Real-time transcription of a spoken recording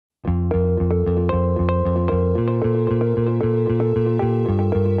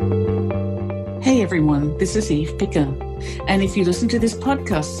Hey everyone, this is Eve Picker. And if you listen to this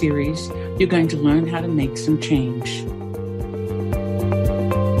podcast series, you're going to learn how to make some change.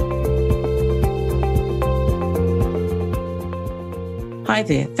 Hi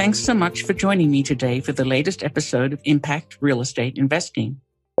there. Thanks so much for joining me today for the latest episode of Impact Real Estate Investing.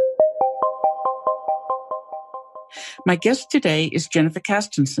 My guest today is Jennifer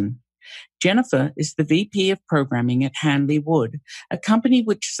Castenson. Jennifer is the VP of Programming at Hanley Wood, a company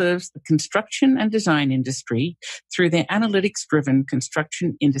which serves the construction and design industry through their analytics-driven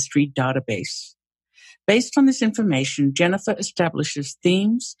construction industry database. Based on this information, Jennifer establishes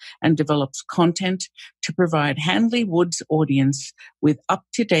themes and develops content to provide Hanley Wood's audience with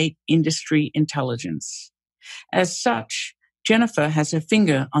up-to-date industry intelligence. As such, Jennifer has her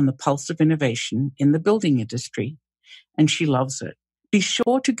finger on the pulse of innovation in the building industry, and she loves it. Be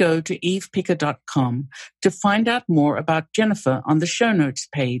sure to go to evepicker.com to find out more about Jennifer on the show notes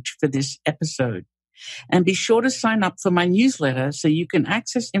page for this episode. And be sure to sign up for my newsletter so you can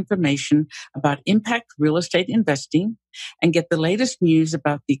access information about impact real estate investing and get the latest news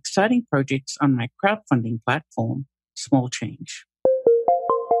about the exciting projects on my crowdfunding platform, Small Change.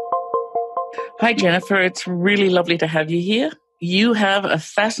 Hi, Jennifer. It's really lovely to have you here. You have a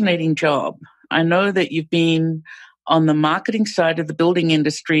fascinating job. I know that you've been on the marketing side of the building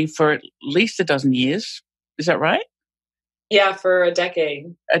industry for at least a dozen years. Is that right? Yeah, for a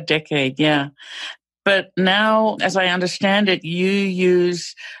decade. A decade, yeah. But now, as I understand it, you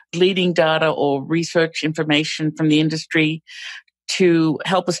use leading data or research information from the industry to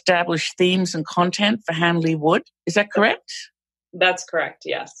help establish themes and content for Hanley Wood. Is that correct? That's correct,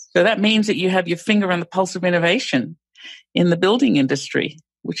 yes. So that means that you have your finger on the pulse of innovation in the building industry,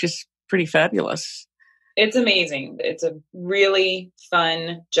 which is pretty fabulous. It's amazing. It's a really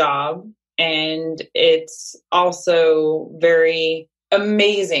fun job. And it's also very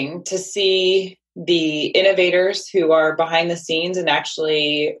amazing to see the innovators who are behind the scenes and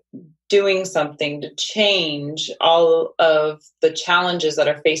actually doing something to change all of the challenges that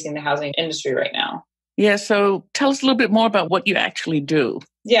are facing the housing industry right now. Yeah, so tell us a little bit more about what you actually do.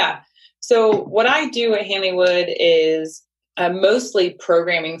 Yeah, so what I do at Hanley Wood is mostly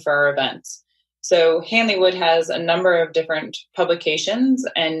programming for our events. So Hanley Wood has a number of different publications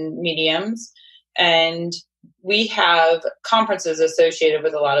and mediums, and we have conferences associated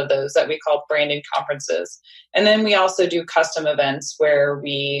with a lot of those that we call branded conferences. And then we also do custom events where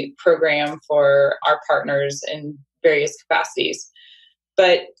we program for our partners in various capacities.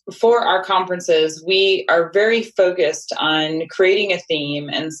 But for our conferences, we are very focused on creating a theme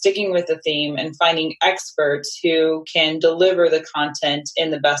and sticking with the theme and finding experts who can deliver the content in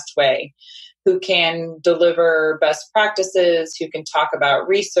the best way, who can deliver best practices, who can talk about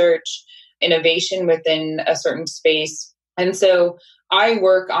research, innovation within a certain space. And so I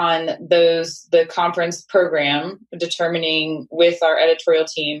work on the conference program, determining with our editorial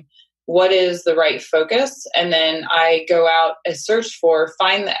team what is the right focus. And then I go out and search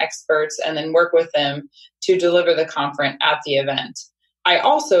find the experts, and then work with them to deliver the conference at the event. I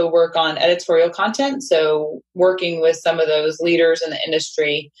also work on editorial content, so working with some of those leaders in the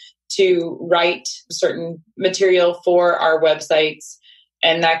industry to write certain material for our websites.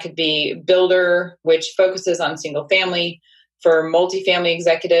 And that could be Builder, which focuses on single family, for multifamily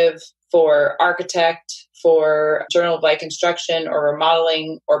executive, for architect, for Journal of Light Construction or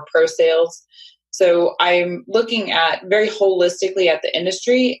remodeling or pro sales. So I'm looking at very holistically at the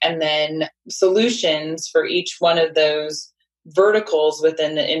industry and then solutions for each one of those verticals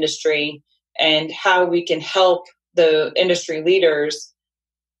within the industry and how we can help the industry leaders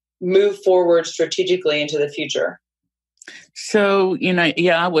move forward strategically into the future. So,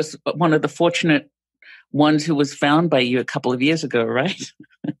 I was one of the fortunate ones who was found by you a couple of years ago, right?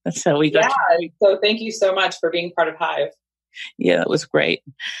 That's how we got to. So thank you so much for being part of Hive. Yeah, that was great.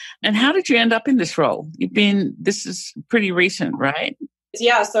 And how did you end up in this role? This is pretty recent, right?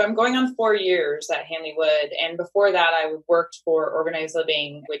 Yeah, so I'm going on 4 years at Hanley Wood. And before that, I worked for Organized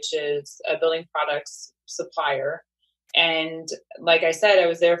Living, which is a building products supplier. And like I said, I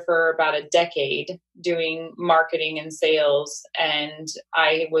was there for about a decade doing marketing and sales. And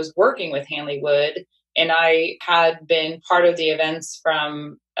I was working with Hanley Wood, and I had been part of the events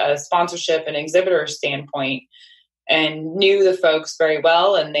from a sponsorship and exhibitor standpoint and knew the folks very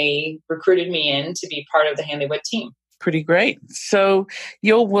well. And they recruited me in to be part of the Hanley Wood team. Pretty great. So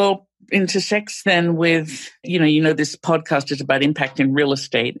your world intersects then with, this podcast is about impact in real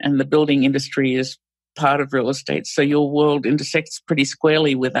estate, and the building industry is part of real estate. So your world intersects pretty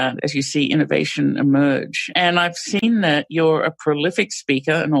squarely with that as you see innovation emerge. And I've seen that you're a prolific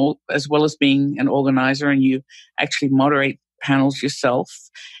speaker and as well as being an organizer, and you actually moderate panels yourself.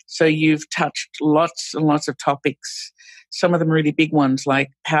 So you've touched lots and lots of topics, some of them really big ones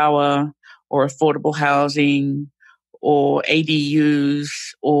like power or affordable housing or ADUs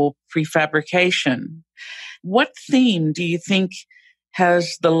or prefabrication. What theme do you think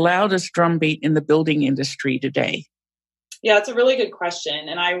has the loudest drumbeat in the building industry today? Yeah, it's a really good question.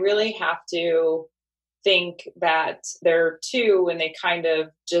 And I really have to think that there are two, and they kind of,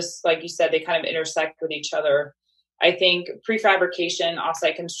 just like you said, they kind of intersect with each other. I think prefabrication,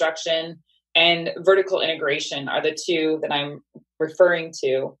 offsite construction, and vertical integration are the two that I'm referring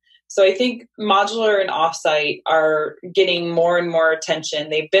to. So I think modular and offsite are getting more and more attention.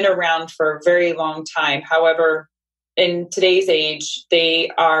 They've been around for a very long time. However, in today's age, they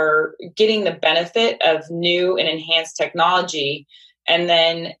are getting the benefit of new and enhanced technology. And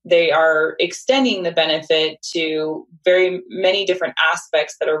then they are extending the benefit to very many different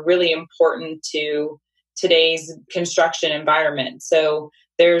aspects that are really important to today's construction environment. So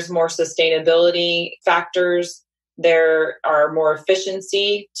there's more sustainability factors. There are more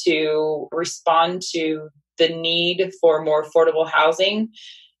efficiency to respond to the need for more affordable housing.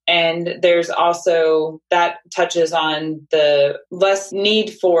 And there's also, that touches on the less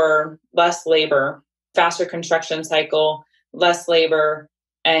need for less labor, faster construction cycle, less labor,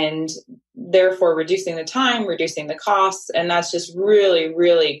 and therefore reducing the time, reducing the costs. And that's just really,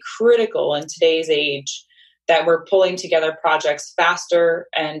 really critical in today's age, that we're pulling together projects faster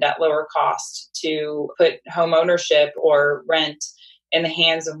and at lower cost to put home ownership or rent in the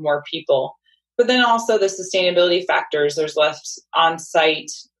hands of more people. But then also the sustainability factors, there's less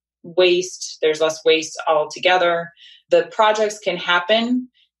on-site waste, there's less waste altogether. The projects can happen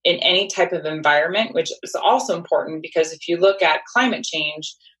in any type of environment, which is also important, because if you look at climate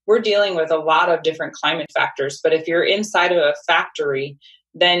change, we're dealing with a lot of different climate factors. But if you're inside of a factory,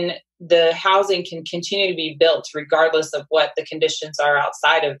 then the housing can continue to be built regardless of what the conditions are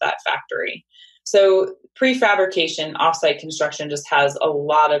outside of that factory. So prefabrication, offsite construction just has a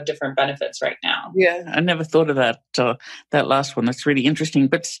lot of different benefits right now. Yeah, I never thought of that last one. That's really interesting.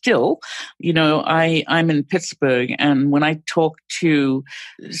 But still, I'm in Pittsburgh, and when I talk to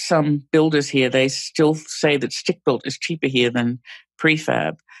some builders here, they still say that stick-built is cheaper here than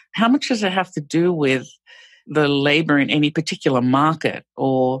prefab. How much does it have to do with the labor in any particular market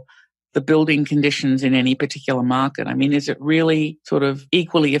or the building conditions in any particular market? I mean, is it really sort of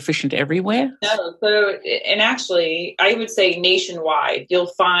equally efficient everywhere? No. So, and actually, I would say nationwide,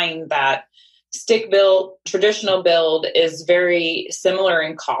 you'll find that stick-built, traditional build is very similar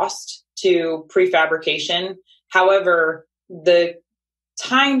in cost to prefabrication. However, the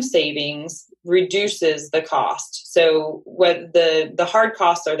time savings reduces the cost. So what the hard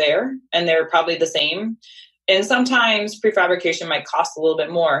costs are there, and they're probably the same. And sometimes prefabrication might cost a little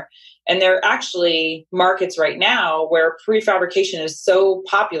bit more. And there are actually markets right now where prefabrication is so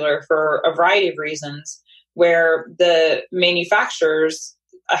popular for a variety of reasons, where the manufacturers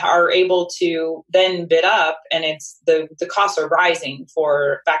are able to then bid up, and it's the costs are rising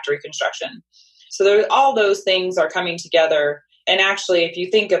for factory construction. So all those things are coming together. And actually, if you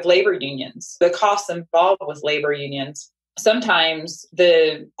think of labor unions, the costs involved with labor unions, sometimes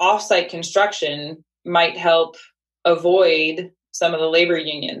the offsite construction might help avoid some of the labor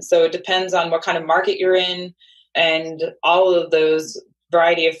unions. So it depends on what kind of market you're in, and all of those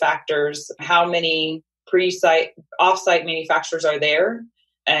variety of factors, how many offsite manufacturers are there,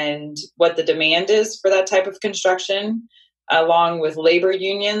 and what the demand is for that type of construction, along with labor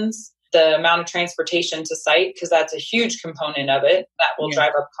unions, the amount of transportation to site, because that's a huge component of it that will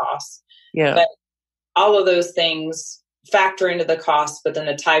drive up costs. Yeah. But all of those things factor into the cost, but then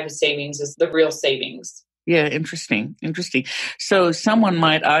the type of savings is the real savings. Yeah, interesting. So someone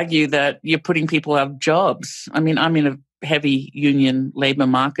might argue that you're putting people out of jobs. I mean, I'm in a heavy union labor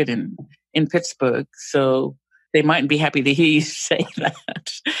market in Pittsburgh, so they mightn't be happy to hear you say that.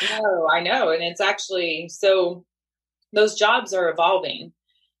 No, I know. And it's actually, so those jobs are evolving.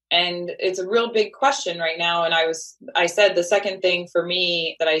 And it's a real big question right now. And I said the second thing for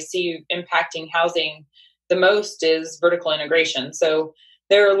me that I see impacting housing the most is vertical integration. So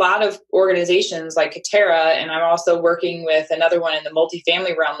there are a lot of organizations like Katera, and I'm also working with another one in the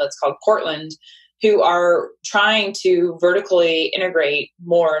multifamily realm that's called Portland, who are trying to vertically integrate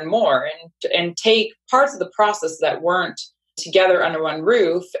more and more, and take parts of the process that weren't together under one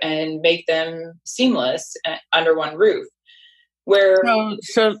roof and make them seamless under one roof.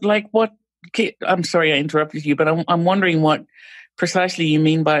 So like what? I'm sorry I interrupted you, but I'm wondering what precisely you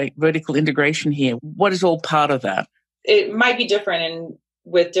mean by vertical integration here. What is all part of that? It might be different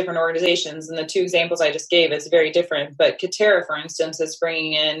with different organizations, and the two examples I just gave, it's very different. But Katera, for instance, is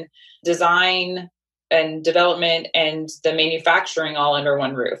bringing in design and development and the manufacturing all under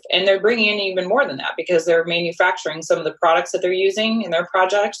one roof. And they're bringing in even more than that because they're manufacturing some of the products that they're using in their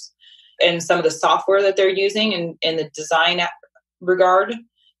projects and some of the software that they're using in the design regard.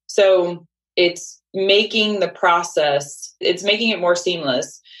 So it's making the process, it's making it more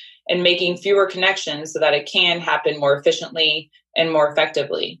seamless and making fewer connections so that it can happen more efficiently and more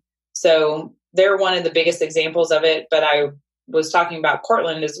effectively. So they're one of the biggest examples of it, but I was talking about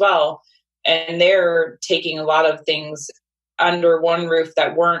Cortland as well. And they're taking a lot of things under one roof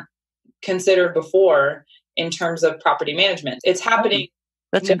that weren't considered before in terms of property management. It's happening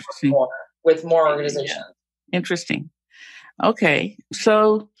That's interesting. With more organizations. Yeah. Interesting. Okay.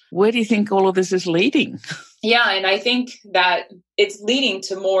 So where do you think all of this is leading? Yeah. And I think that it's leading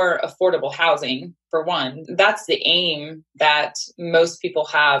to more affordable housing, for one. That's the aim that most people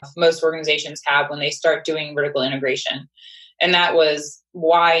have, most organizations have when they start doing vertical integration. And that was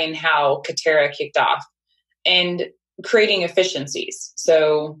why and how Katerra kicked off, and creating efficiencies.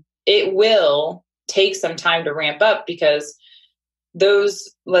 So it will take some time to ramp up because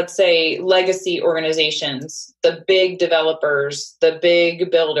those, let's say, legacy organizations, the big developers, the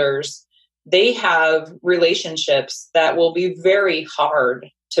big builders, they have relationships that will be very hard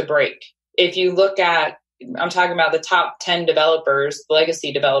to break. If you look at, I'm talking about the top 10 developers,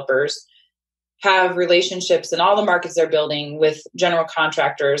 legacy developers, have relationships in all the markets they're building with general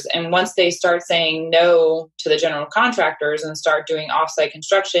contractors. And once they start saying no to the general contractors and start doing offsite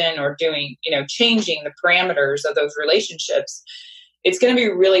construction or doing, changing the parameters of those relationships, it's going to be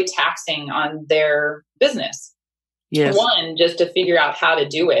really taxing on their business. Yes. One, just to figure out how to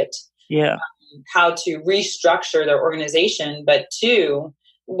do it. Yeah. How to restructure their organization. But two,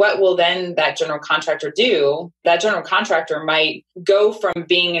 what will then that general contractor do? That general contractor might go from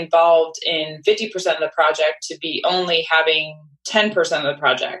being involved in 50% of the project to be only having 10% of the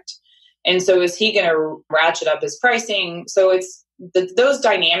project. And so is he going to ratchet up his pricing? So it's those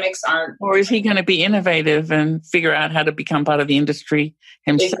dynamics aren't... Or is he going to be innovative and figure out how to become part of the industry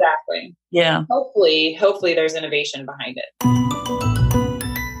himself? Exactly. Yeah. Hopefully there's innovation behind it.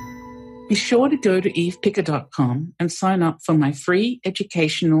 Be sure to go to evepicker.com and sign up for my free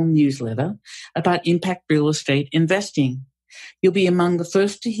educational newsletter about impact real estate investing. You'll be among the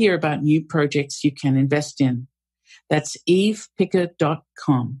first to hear about new projects you can invest in. That's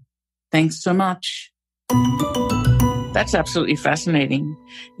evepicker.com. Thanks so much. That's absolutely fascinating.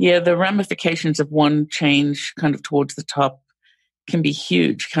 Yeah, the ramifications of one change kind of towards the top can be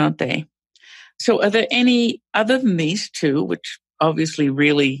huge, can't they? So are there any, other than these two, which obviously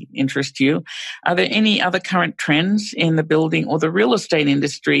really interest you, are there any other current trends in the building or the real estate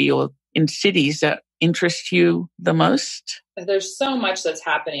industry or in cities that interest you the most? There's so much that's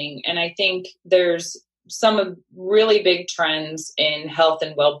happening. And I think there's some really big trends in health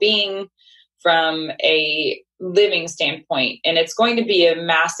and well-being from a living standpoint. And it's going to be a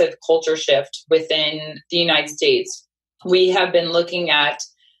massive culture shift within the United States. We have been looking at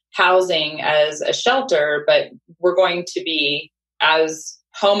housing as a shelter, but we're going to be, as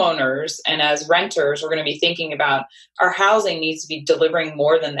homeowners and as renters, we're going to be thinking about our housing needs to be delivering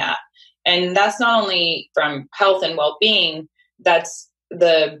more than that. And that's not only from health and well-being, that's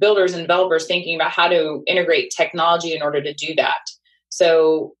the builders and developers thinking about how to integrate technology in order to do that.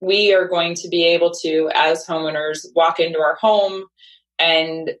 So we are going to be able to, as homeowners, walk into our home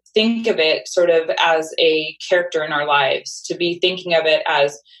and think of it sort of as a character in our lives, to be thinking of it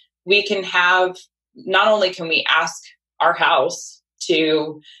as we can have, not only can we ask our house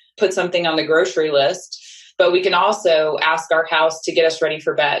to put something on the grocery list, but we can also ask our house to get us ready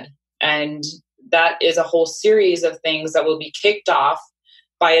for bed. And that is a whole series of things that will be kicked off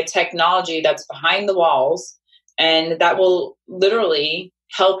by a technology that's behind the walls, and that will literally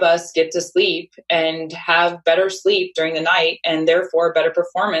help us get to sleep and have better sleep during the night and therefore better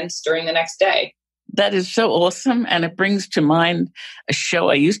performance during the next day. That is so awesome. And it brings to mind a show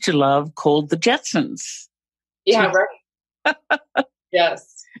I used to love called The Jetsons. Yeah, right.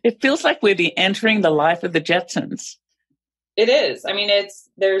 Yes. It feels like we're entering the life of the Jetsons. It is. I mean,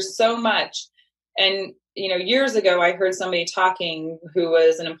 there's so much. And, years ago, I heard somebody talking who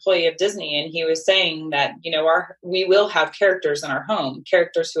was an employee of Disney, and he was saying that, we will have characters in our home,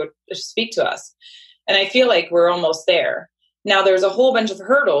 characters who would speak to us. And I feel like we're almost there. Now, there's a whole bunch of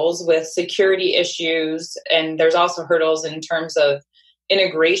hurdles with security issues, and there's also hurdles in terms of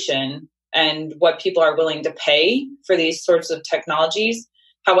integration and what people are willing to pay for these sorts of technologies.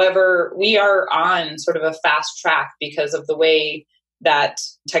 However, we are on sort of a fast track because of the way that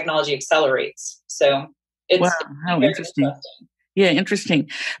technology accelerates. So it's how interesting. Yeah, interesting.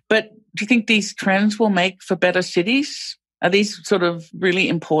 But do you think these trends will make for better cities? Are these sort of really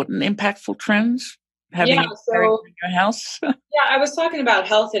important, impactful trends? having Yeah. a character in your house? Yeah, I was talking about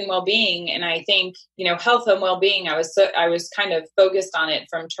health and well-being, and I think, health and well-being, I was kind of focused on it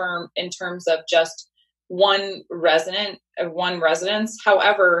in terms of just one residence.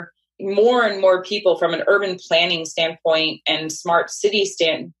 However, more and more people from an urban planning standpoint and smart city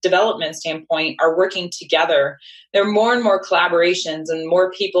development standpoint are working together. There are more and more collaborations, and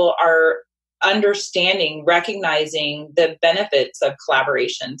more people are understanding, recognizing the benefits of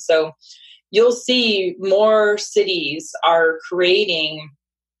collaboration. So you'll see more cities are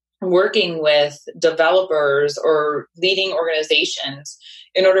working with developers or leading organizations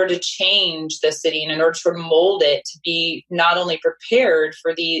in order to change the city and in order to mold it to be not only prepared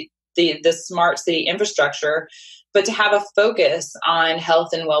for the smart city infrastructure, but to have a focus on health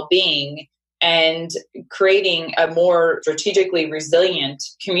and well-being and creating a more strategically resilient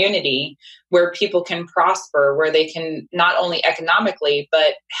community where people can prosper, where they can not only economically,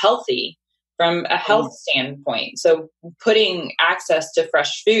 but healthy from a health standpoint. So putting access to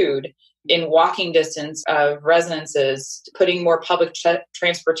fresh food in walking distance of residences, putting more public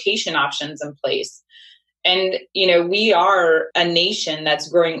transportation options in place. And, we are a nation that's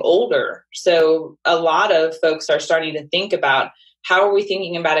growing older. So a lot of folks are starting to think about, how are we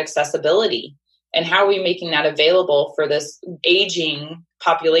thinking about accessibility and how are we making that available for this aging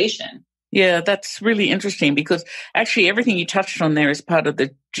population? Yeah, that's really interesting because actually everything you touched on there is part of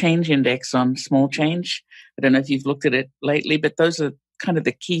the change index on small change. I don't know if you've looked at it lately, but those are kind of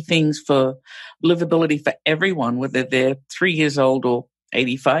the key things for livability for everyone, whether they're 3 years old or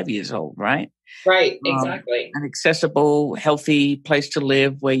 85 years old, right? Right, exactly. An accessible, healthy place to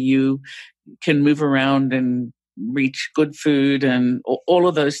live where you can move around and reach good food and all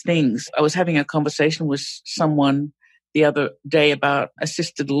of those things. I was having a conversation with someone the other day about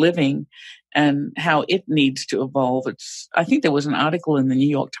assisted living and how it needs to evolve. I think there was an article in the New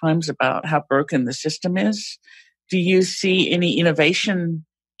York Times about how broken the system is. Do you see any innovation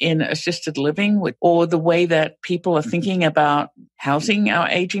in assisted living or the way that people are thinking about housing our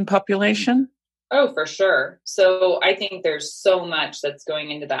aging population? Oh, for sure. So I think there's so much that's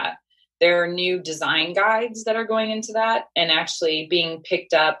going into that. There are new design guides that are going into that and actually being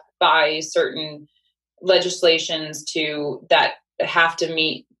picked up by certain legislations that have to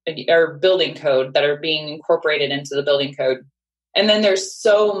meet or building code that are being incorporated into the building code. And then there's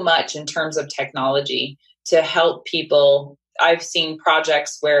so much in terms of technology to help people. I've seen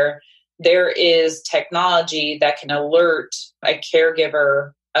projects where there is technology that can alert a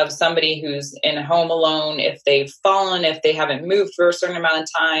caregiver of somebody who's in a home alone, if they've fallen, if they haven't moved for a certain amount of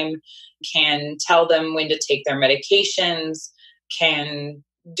time, can tell them when to take their medications, can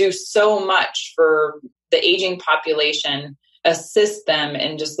do so much for the aging population, assist them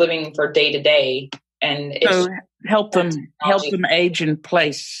in just living for day to day. And so help them age in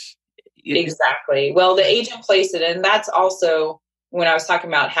place. Exactly. Well, the age in place, and that's also when I was talking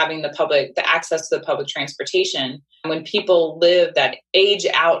about having the access to the public transportation. When people live that age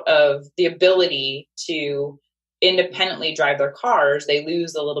out of the ability to independently drive their cars, they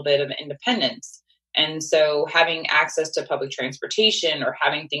lose a little bit of independence. And so having access to public transportation or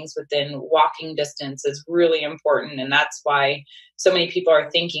having things within walking distance is really important. And that's why so many people are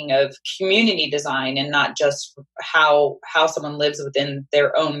thinking of community design and not just how someone lives within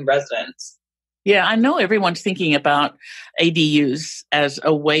their own residence. Yeah, I know everyone's thinking about ADUs as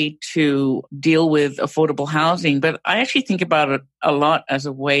a way to deal with affordable housing, but I actually think about it a lot as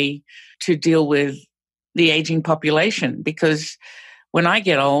a way to deal with the aging population, because when I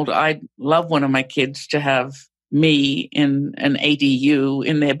get old, I'd love one of my kids to have me in an ADU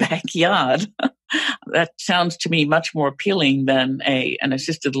in their backyard. That sounds to me much more appealing than an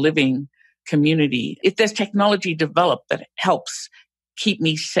assisted living community. If there's technology developed that helps keep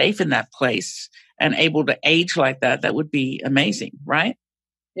me safe in that place and able to age like that, that would be amazing, right?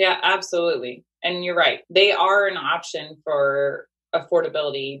 Yeah, absolutely. And you're right. They are an option for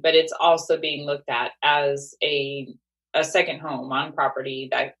affordability, but it's also being looked at as a second home on property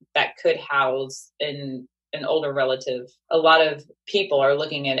that could house an older relative. A lot of people are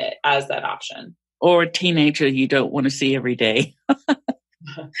looking at it as that option. Or a teenager you don't want to see every day.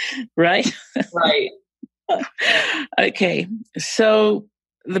 Right? Right. Okay. So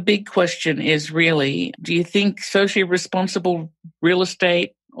the big question is really, do you think socially responsible real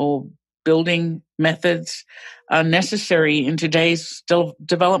estate or building methods are necessary in today's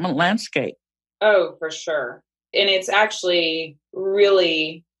development landscape? Oh, for sure. And it's actually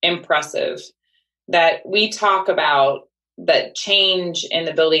really impressive that we talk about that change in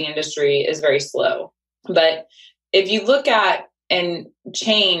the building industry is very slow. But if you look at and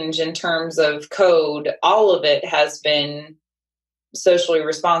change in terms of code, all of it has been socially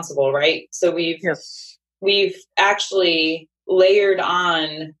responsible, right? So we've actually layered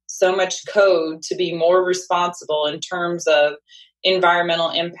on so much code to be more responsible in terms of environmental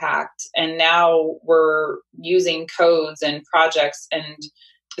impact. And now we're using codes and projects and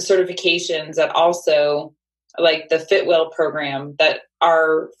certifications that also, like the Fitwell program, that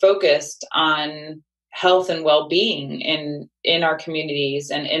are focused on health and well-being in our communities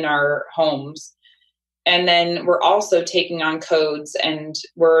and in our homes. And then we're also taking on codes, and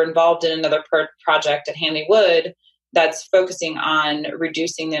we're involved in another project at Hanley Wood that's focusing on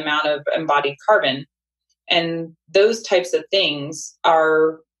reducing the amount of embodied carbon. And those types of things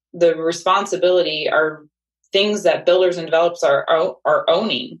are the responsibility, are things that builders and developers are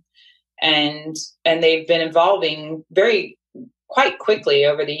owning. And they've been evolving quite quickly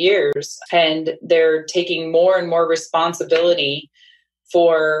over the years. And they're taking more and more responsibility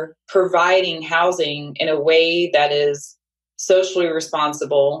for providing housing in a way that is socially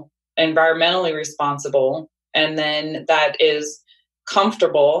responsible, environmentally responsible, and then that is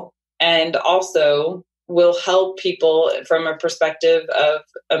comfortable, and also will help people from a perspective of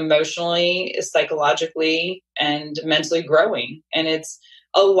emotionally, psychologically, and mentally growing. And it's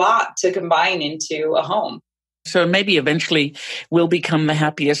a lot to combine into a home. So maybe eventually we'll become the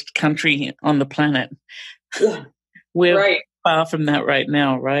happiest country on the planet. We're right. Far from that right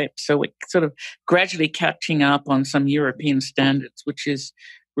now, right? So we're sort of gradually catching up on some European standards, which is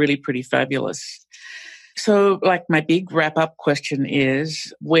really pretty fabulous. So, like, my big wrap-up question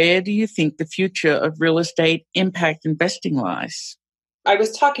is, where do you think the future of real estate impact investing lies? I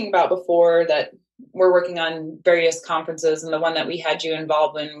was talking about before that we're working on various conferences, and the one that we had you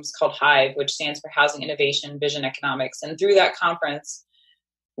involved in was called HIVE, which stands for Housing Innovation Vision Economics. And through that conference,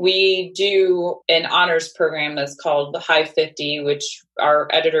 we do an honors program that's called the High 50, which our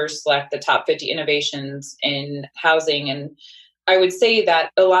editors select the top 50 innovations in housing. And I would say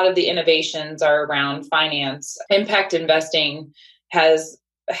that a lot of the innovations are around finance. Impact investing has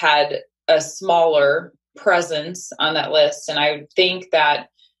had a smaller presence on that list. And I think that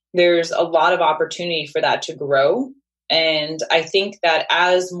there's a lot of opportunity for that to grow. And I think that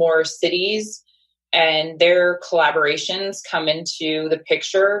as more cities and their collaborations come into the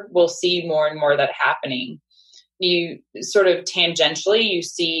picture, we'll see more and more of that happening. You sort of tangentially, you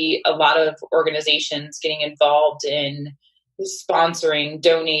see a lot of organizations getting involved in sponsoring,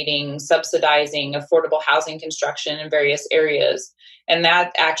 donating, subsidizing affordable housing construction in various areas. And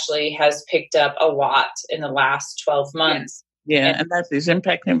that actually has picked up a lot in the last 12 months. Yeah, and that is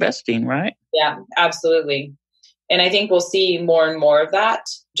impact investing, right? Yeah, absolutely. And I think we'll see more and more of that,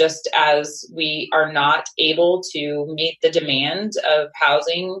 just as we are not able to meet the demand of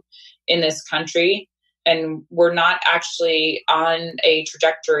housing in this country. And we're not actually on a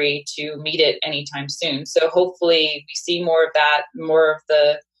trajectory to meet it anytime soon. So hopefully we see more of that, more of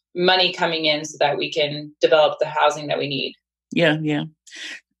the money coming in so that we can develop the housing that we need. Yeah.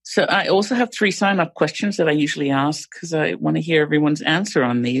 So I also have 3 sign-up questions that I usually ask because I want to hear everyone's answer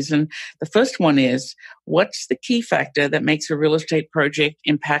on these. And the first one is, what's the key factor that makes a real estate project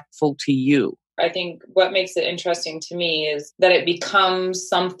impactful to you? I think what makes it interesting to me is that it becomes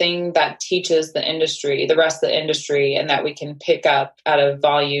something that teaches the industry, the rest of the industry, and that we can pick up at a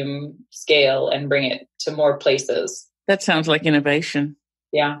volume scale and bring it to more places. That sounds like innovation.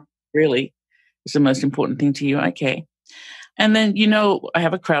 Yeah. Really? It's the most important thing to you. Okay. And then, I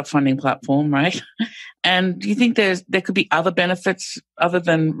have a crowdfunding platform, right? And do you think there could be other benefits other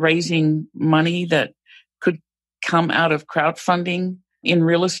than raising money that could come out of crowdfunding in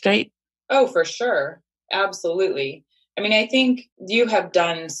real estate? Oh, for sure. Absolutely. I mean, I think you have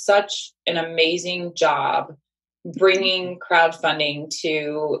done such an amazing job bringing crowdfunding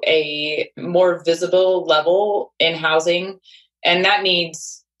to a more visible level in housing. And that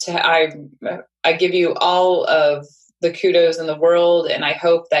needs to, I give you all of the kudos in the world. And I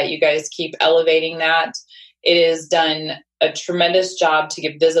hope that you guys keep elevating that. It has done a tremendous job to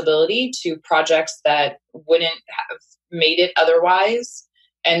give visibility to projects that wouldn't have made it otherwise.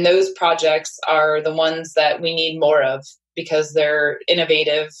 And those projects are the ones that we need more of because they're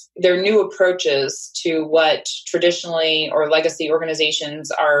innovative. They're new approaches to what traditionally or legacy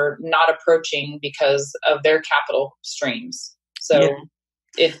organizations are not approaching because of their capital streams. So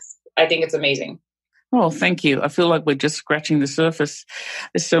I think it's amazing. Oh, thank you. I feel like we're just scratching the surface.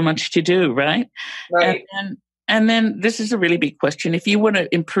 There's so much to do, right? Right. And then this is a really big question. If you want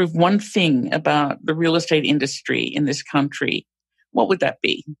to improve one thing about the real estate industry in this country, what would that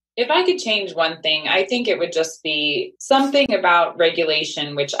be? If I could change one thing, I think it would just be something about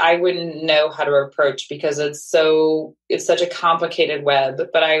regulation, which I wouldn't know how to approach because it's such a complicated web.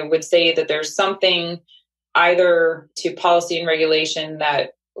 But I would say that there's something either to policy and regulation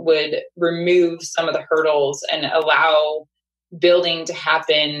that would remove some of the hurdles and allow building to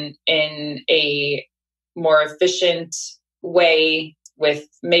happen in a more efficient way with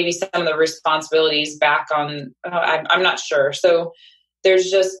maybe some of the responsibilities back on, I'm not sure. So there's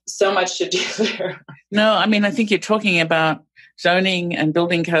just so much to do there. No, I mean, I think you're talking about zoning and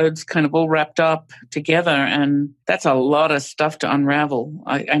building codes kind of all wrapped up together, and that's a lot of stuff to unravel.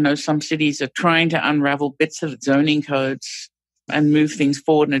 I know some cities are trying to unravel bits of zoning codes and move things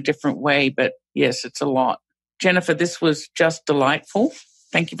forward in a different way, but yes, it's a lot. Jennifer, this was just delightful.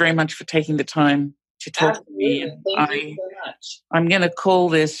 Thank you very much for taking the time to talk to me. Thank you so much. I'm going to call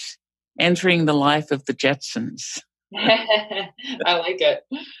this Entering the Life of the Jetsons. I like it.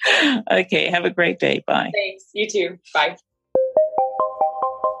 Okay, have a great day. Bye. Thanks. You too. Bye.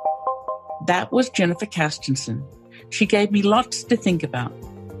 That was Jennifer Castenson. She gave me lots to think about.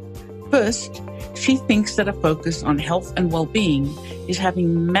 First, she thinks that a focus on health and well-being is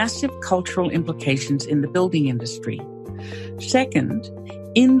having massive cultural implications in the building industry. Second,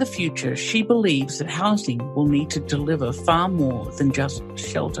 in the future, she believes that housing will need to deliver far more than just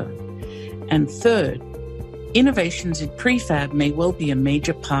shelter. And third, innovations in prefab may well be a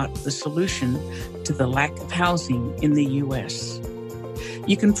major part of the solution to the lack of housing in the US.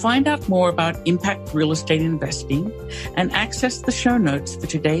 You can find out more about impact real estate investing and access the show notes for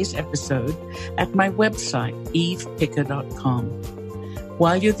today's episode at my website, evepicker.com.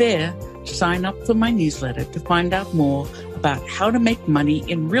 While you're there, sign up for my newsletter to find out more about how to make money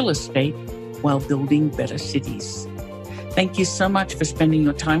in real estate while building better cities. Thank you so much for spending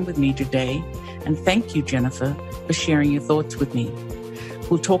your time with me today, and thank you, Jennifer, for sharing your thoughts with me.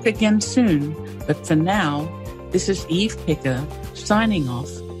 We'll talk again soon, but for now, this is Eve Picker signing off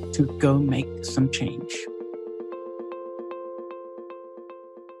to go make some change.